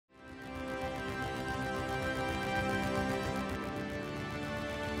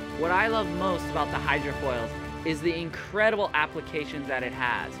What I love most about the hydrofoils is the incredible applications that it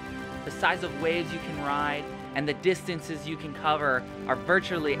has. The size of waves you can ride and the distances you can cover are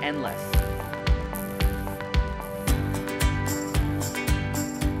virtually endless.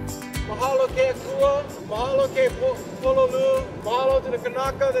 Mahalo ke Akua, mahalo ke Pololu, mahalo to the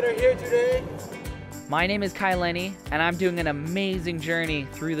Kanaka that are here today. My name is Lenny, and I'm doing an amazing journey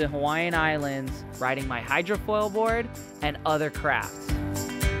through the Hawaiian Islands, riding my hydrofoil board and other crafts.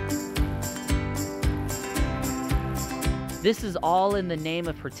 This is all in the name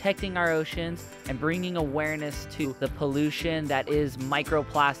of protecting our oceans and bringing awareness to the pollution that is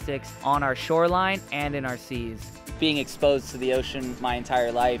microplastics on our shoreline and in our seas. Being exposed to the ocean my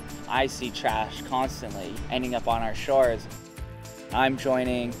entire life, I see trash constantly ending up on our shores. I'm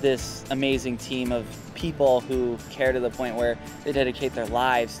joining this amazing team of people who care to the point where they dedicate their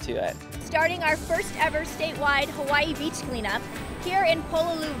lives to it. Starting our first ever statewide Hawaii beach cleanup here in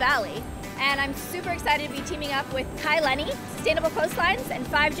Pololu Valley. And I'm super excited to be teaming up with Lenny, Sustainable Coastlines, and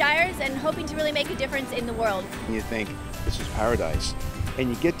 5 Gyres, and hoping to really make a difference in the world. You think this is paradise, and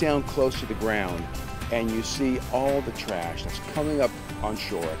you get down close to the ground and you see all the trash that's coming up on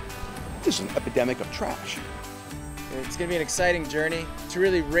shore. There's an epidemic of trash. It's going to be an exciting journey to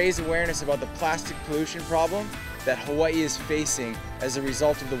really raise awareness about the plastic pollution problem that Hawaii is facing as a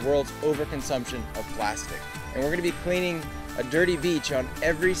result of the world's overconsumption of plastic. And we're going to be cleaning a dirty beach on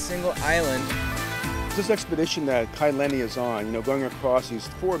every single island. This expedition that Lenny is on, going across these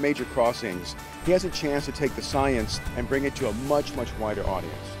 4 major crossings, he has a chance to take the science and bring it to a much, much wider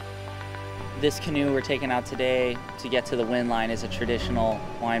audience. This canoe we're taking out today to get to the wind line is a traditional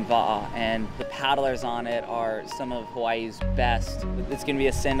Hawaiian va'a, and the paddlers on it are some of Hawaii's best. It's going to be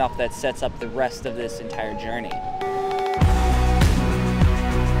a send-off that sets up the rest of this entire journey.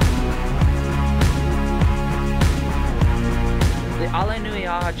 The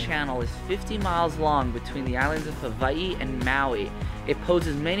Alenuiaha Channel is 50 miles long between the islands of Hawaii and Maui. It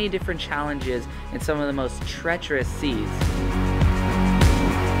poses many different challenges in some of the most treacherous seas.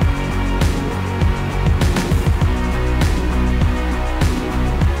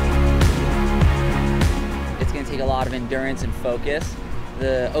 Take a lot of endurance and focus.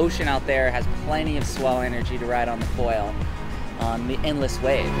 The ocean out there has plenty of swell energy to ride on the foil on the endless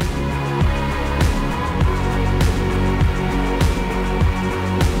wave.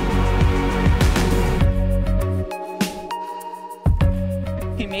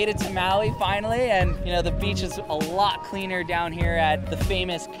 We made it to Maui finally, and the beach is a lot cleaner down here at the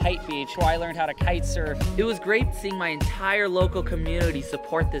famous Kite Beach, where I learned how to kite surf. It was great seeing my entire local community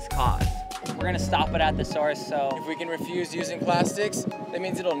support this cause. We're gonna stop it at the source, so if we can refuse using plastics, that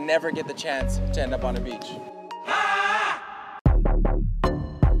means it'll never get the chance to end up on a beach.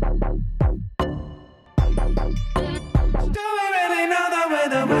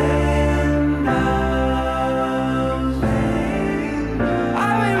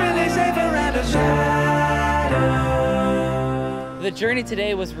 The journey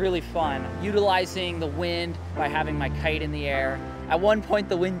today was really fun, utilizing the wind by having my kite in the air. At one point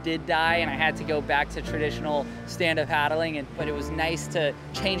the wind did die and I had to go back to traditional stand-up paddling, but it was nice to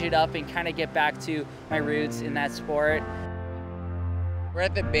change it up and kind of get back to my roots in that sport. We're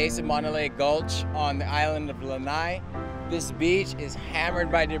at the base of Monterey Gulch on the island of Lanai. This beach is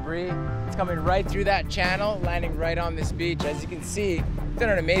hammered by debris. It's coming right through that channel, landing right on this beach. As you can see, we've done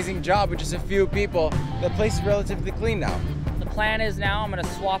an amazing job with just a few people. The place is relatively clean now. The plan is now I'm gonna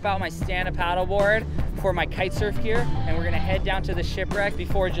swap out my stand-up paddleboard for my kite surf gear, and we're gonna head down to the shipwreck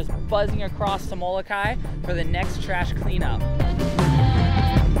before just buzzing across to Molokai for the next trash cleanup.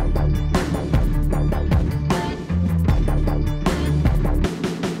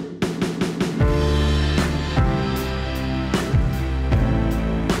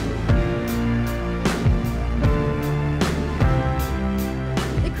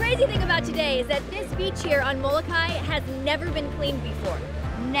 Today is that this beach here on Molokai has never been cleaned before.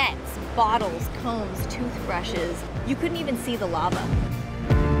 Nets, bottles, combs, toothbrushes. You couldn't even see the lava.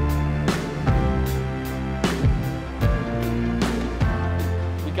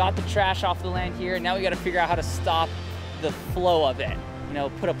 We got the trash off the land here, and now we got to figure out how to stop the flow of it.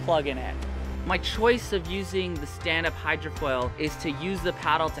 Put a plug in it. My choice of using the stand-up hydrofoil is to use the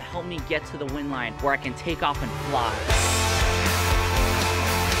paddle to help me get to the wind line where I can take off and fly.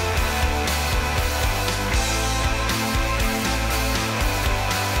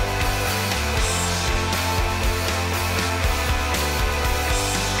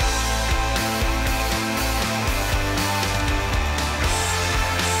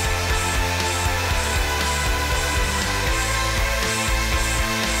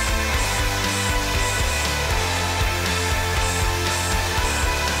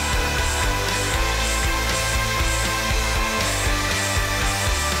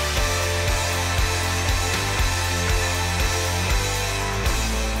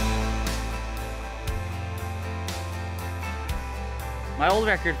 My old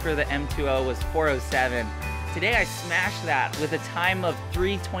record for the M2O was 4:07. Today I smashed that with a time of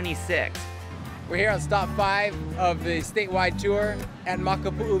 3:26. We're here on stop 5 of the statewide tour at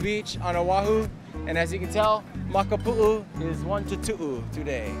Makapu'u Beach on Oahu. And as you can tell, Makapu'u is 1 to 2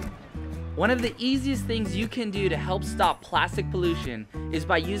 today. One of the easiest things you can do to help stop plastic pollution is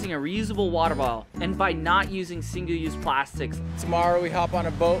by using a reusable water bottle and by not using single-use plastics. Tomorrow we hop on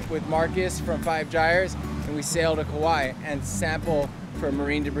a boat with Marcus from 5 Gyres and we sail to Kauai and sample for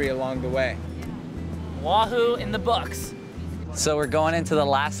marine debris along the way. Oahu in the books. So we're going into the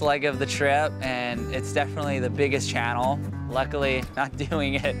last leg of the trip and it's definitely the biggest channel. Luckily, not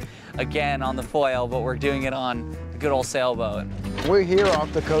doing it again on the foil, but we're doing it on a good old sailboat. We're here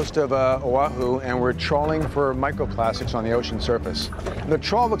off the coast of Oahu, and we're trawling for microplastics on the ocean surface. The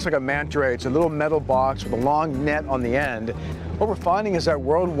trawl looks like a manta ray. It's a little metal box with a long net on the end. What we're finding is that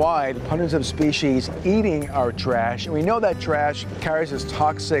worldwide, hundreds of species eating our trash, and we know that trash carries this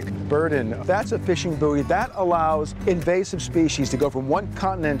toxic burden. That's a fishing buoy. That allows invasive species to go from one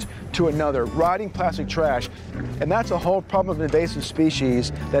continent to another, riding plastic trash, and that's a whole problem of invasive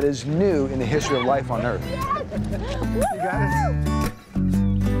species that is new in the history of life on Earth. You got it?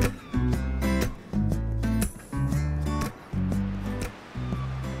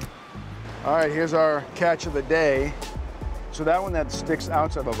 All right, here's our catch of the day. So that one that sticks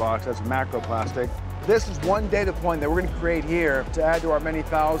outside the box, that's macroplastic. This is one data point that we're going to create here to add to our many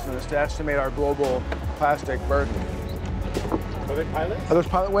thousands to estimate our global plastic burden. Are they pilots? Are those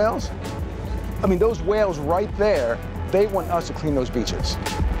pilot whales? I mean, those whales right there, they want us to clean those beaches.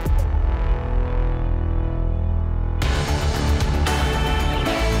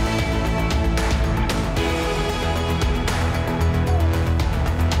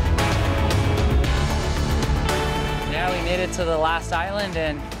 To the last island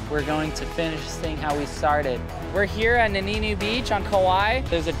and we're going to finish this thing how we started. We're here at Naninu Beach on Kauai.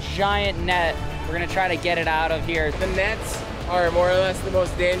 There's a giant net. We're gonna try to get it out of here. The nets are more or less the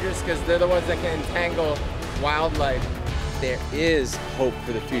most dangerous because they're the ones that can entangle wildlife. There is hope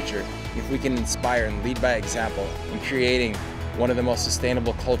for the future if we can inspire and lead by example in creating one of the most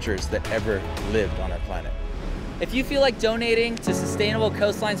sustainable cultures that ever lived on our planet. If you feel like donating to Sustainable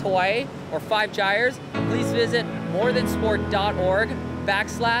Coastlines Hawaii or 5 Gyres, please visit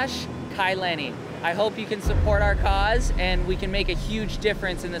morethansport.org/Kai Lenny. I hope you can support our cause and we can make a huge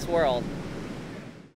difference in this world.